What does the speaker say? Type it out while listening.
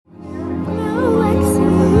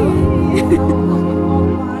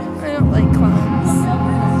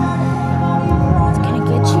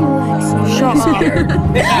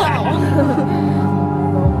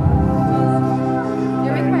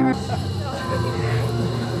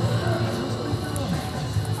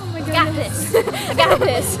this. I got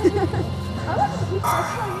this.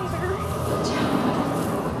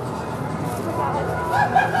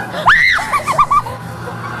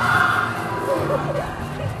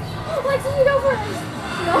 Lexii, you go first.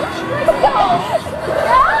 No, Lexii, go.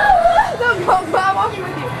 No, go. I'm walking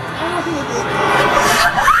with you. I'm walking with you.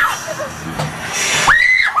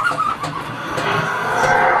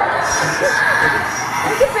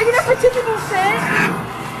 Is it big enough for two people to fit?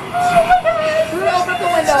 Oh my God. We're gonna open up the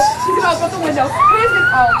window. She's gonna open up the window. Here's this.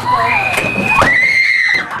 Oh,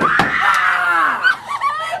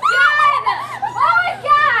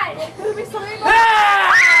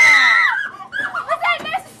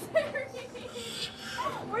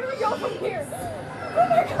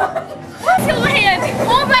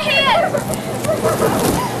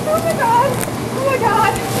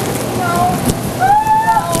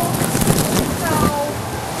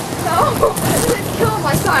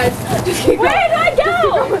 sorry. Just keep going. Where did I go?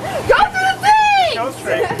 Go through the thing! Go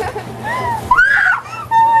straight.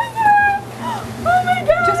 Oh my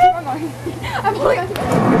God! Just keep on going. I'm holding on to it.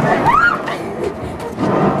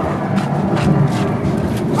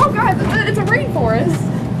 Oh God, it's a rainforest.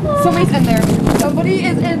 Somebody's in there. Somebody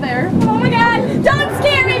is in there. Oh my God! Don't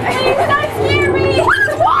scare me, please! Don't scare me!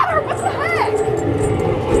 There's water! What the heck?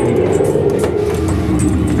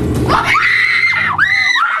 Oh my God!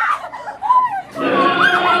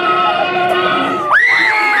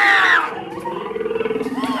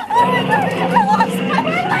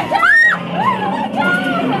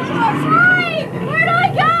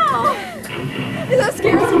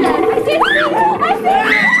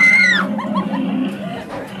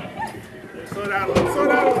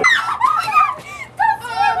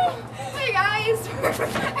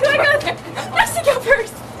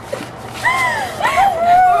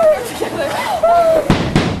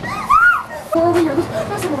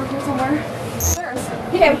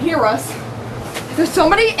 There's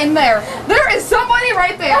somebody in there. There is somebody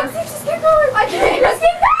right there. Just get going. I can't. Just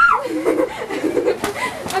get going.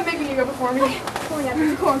 I'm making you go before me. Oh yeah,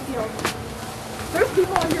 there's a cornfield. There's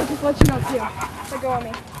people in here just let you know too. So go on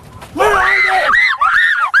me. Where are they?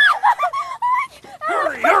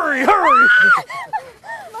 Hurry, hurry, hurry.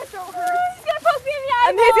 My throat hurts. He's gonna poke me in the eye.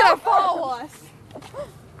 And he's gonna follow us.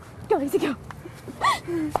 Go, easy, go.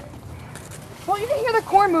 Well, you can hear the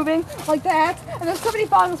corn moving like that, and there's somebody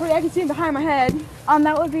following us where I can see him behind my head.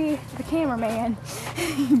 That would be the cameraman.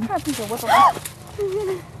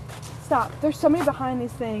 Stop. There's somebody behind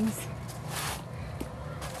these things.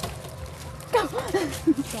 Go.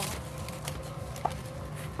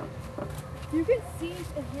 You can see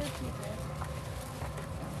and hear people.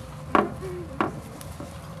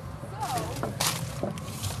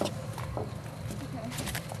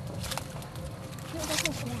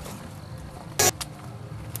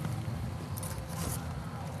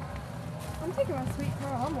 I'm taking my sweet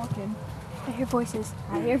girl. I'm walking. I hear voices.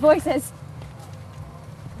 I hear voices.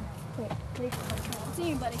 Wait. I'm seeing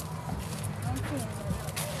you, buddy. I'm seeing you, buddy.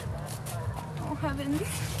 Oh, heavens.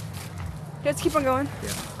 Let's keep on going.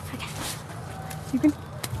 Yeah. Okay. You can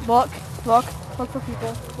look for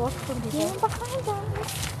people. Look for people. Get behind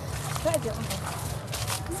us.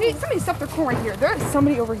 See, somebody stuffed their corn right here. There is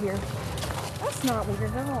somebody over here. That's not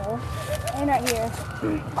weird at all. And right here.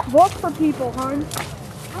 Look for people, hon.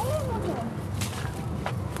 I am looking.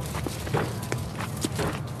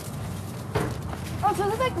 Oh, so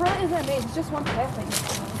this like really isn't big. It's just one thing.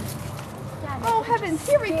 Yeah, Oh heavens,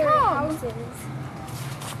 here we come! Houses.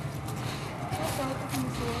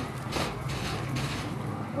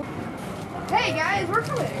 Hey guys, we're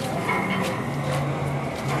coming.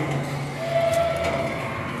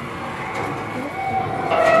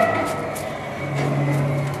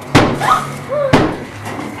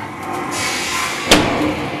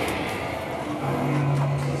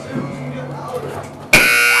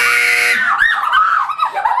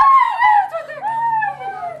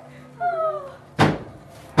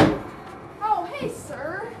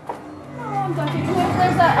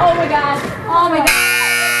 Oh my God. Oh my God.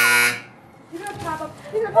 He's gonna pop up.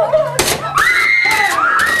 He's gonna pop up.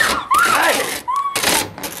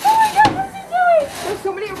 Oh my God, what's he doing? There's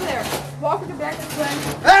somebody over there. Walk with your back this way.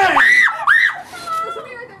 Hey! There's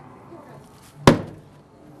somebody right there.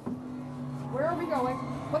 Where are we going?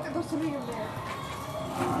 What? There's somebody over there.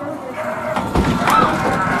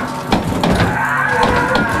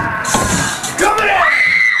 Coming in!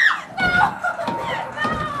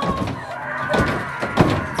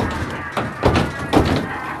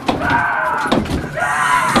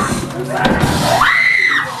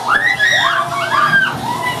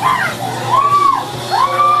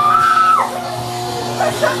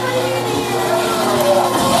 Somebody in here!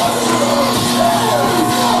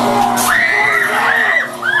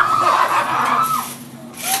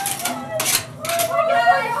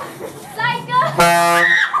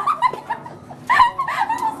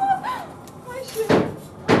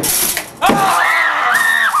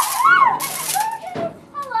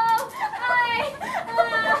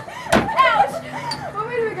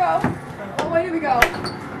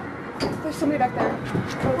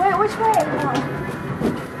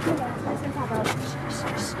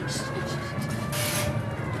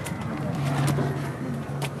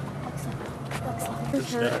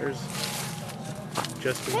 stars.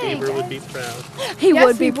 Justin Bieber would be proud. He Yes,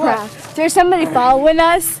 would be he would. proud. Is there somebody following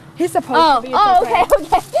us? He's supposed to be. It's Okay.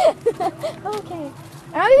 Okay.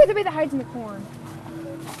 I don't think it's to be that hides in the corn.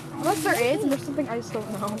 Unless there is, and there's something I just don't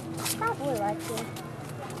know. Probably Lexii.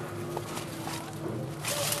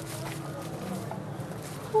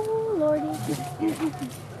 Oh, Lordy.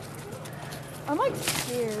 I'm like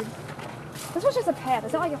scared. This was just a path.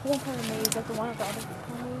 It's not like a whole entire maze like the one of the other maze.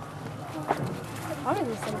 I'm gonna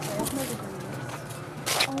just sit there. It's no degrees.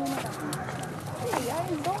 Oh my god. Hey guys,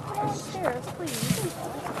 don't come downstairs, please.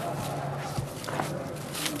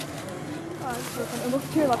 Oh, it's open. And look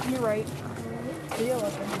to your left and your right. Video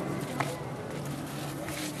open.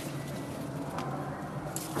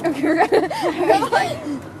 Okay, we're gonna.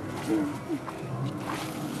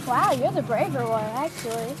 Wow, you're the braver one,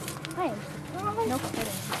 actually. Nice. No kidding.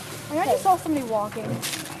 I just saw somebody walking. Oh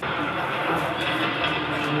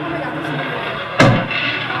my god, there's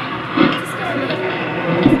somebody.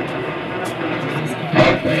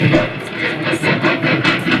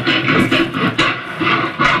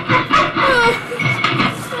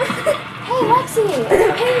 Hey, Lexii!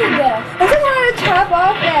 Pig! I just wanted to top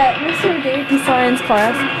off at Mr. Dave's science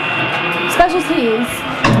class. Specialties.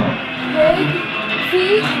 Pig,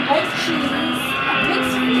 feet, eggs, cheese,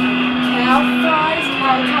 pig's feet, cow fries,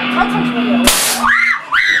 cow tongue's real. Oh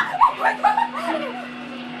my god!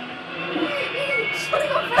 Shut up!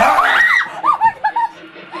 Oh my gosh!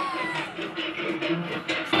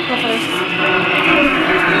 Go first.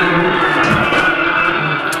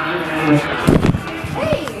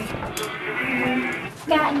 Hey!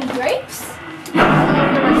 Got any grapes?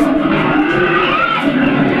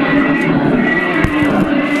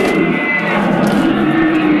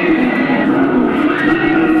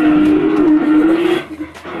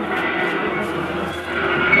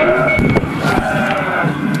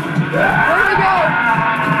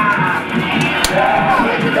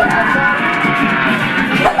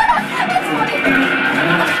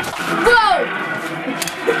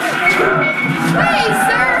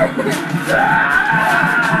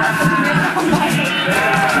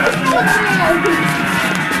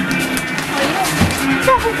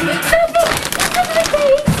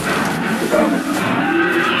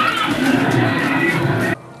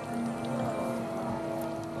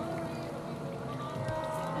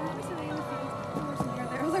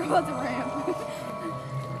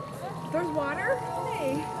 There's water?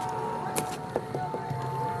 Hey.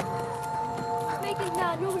 Making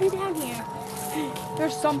nobody down here.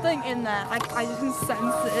 There's something in that. I just can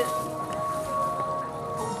sense it.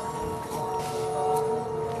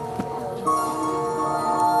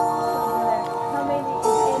 Somebody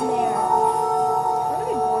is in there.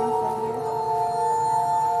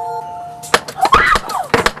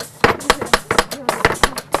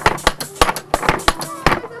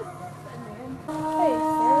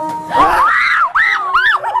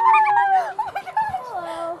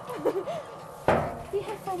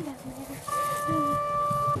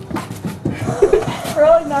 We're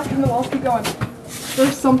like knocking the walls, keep going.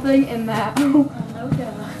 There's something in that. Oh,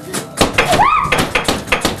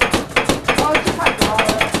 it's just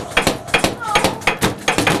hydraulic.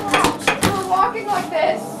 We're walking like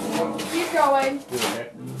this. Keep going.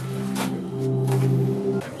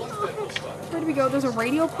 Where did we go? There's a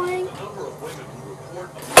radio playing?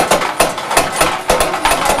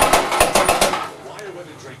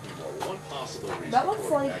 That looks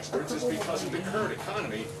like experts is because in the current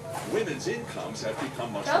economy, women's incomes have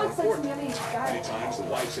become much that more looks like some important. of these guys. Many times the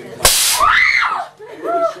wife's income is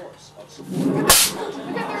the source of support.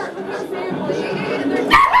 Look at their family.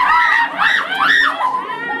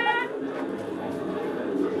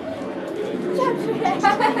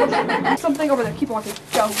 And their something over there. Keep walking.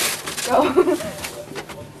 Go. Go.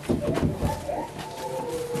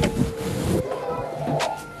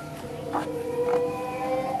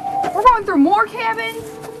 We're going through more cabins.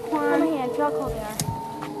 Come on, my hand. Feel how cold they are.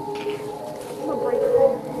 I'm gonna break your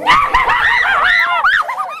phone.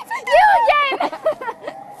 You again!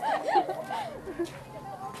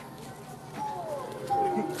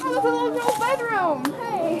 Oh, that's a little girl's bedroom.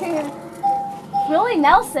 Hey. Willie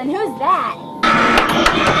Nelson, who's that?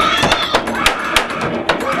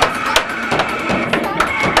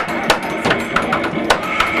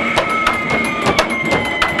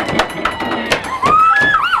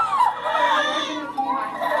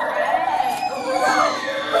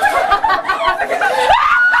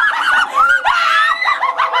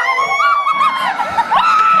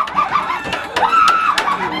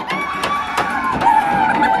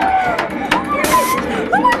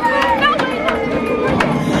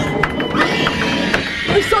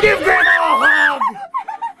 Give Grandma a hug!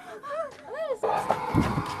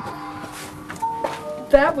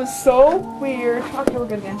 was so weird. Okay, we're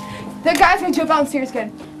good again. The guy's gonna jump out and serious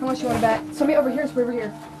again. How much you want to bet? Somebody over here is over here.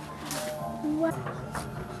 What?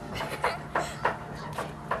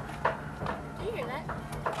 Do you hear that?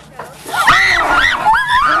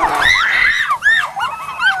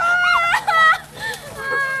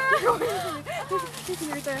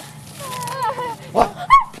 What?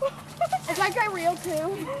 Is that guy real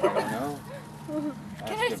too? No.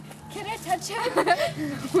 Can I touch him?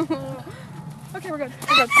 Okay, we're good.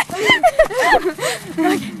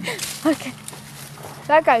 Okay.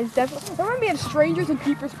 That guy is definitely. Remember being strangers and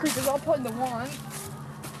Keepers Creepers all put into one.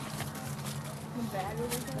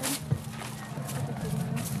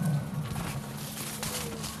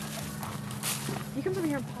 He comes over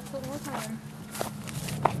here and pops out all the time.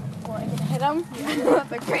 What, you gonna hit him?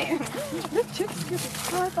 That's like, bam. This chick's stupid.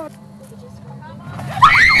 Oh, I thought.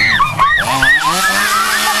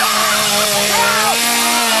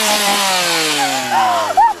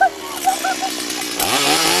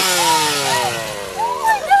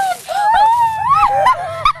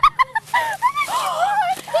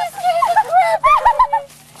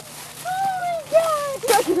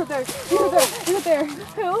 He's up there. He's up there.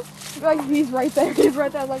 Who? Like, he's right there. He's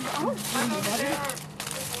right there. I was like, I don't see anybody.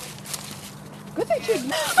 Good thing she.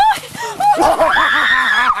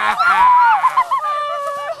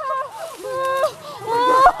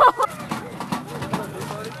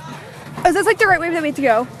 Is this like the right way that we need to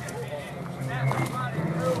go?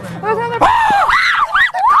 There's another.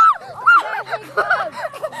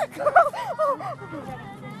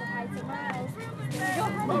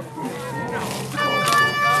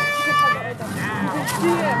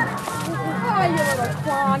 Oh, you little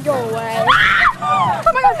clown, go away.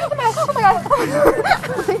 Oh my god, oh my god, oh my god. Oh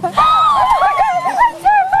my god.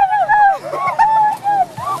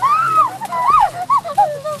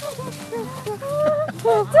 Do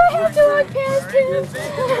I have to walk past him?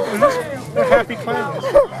 They're happy clowns.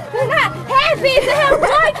 They're not happy to have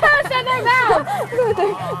blood comes in their mouth. They're right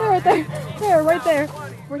there. They're right there. There, right there.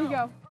 Where'd he go?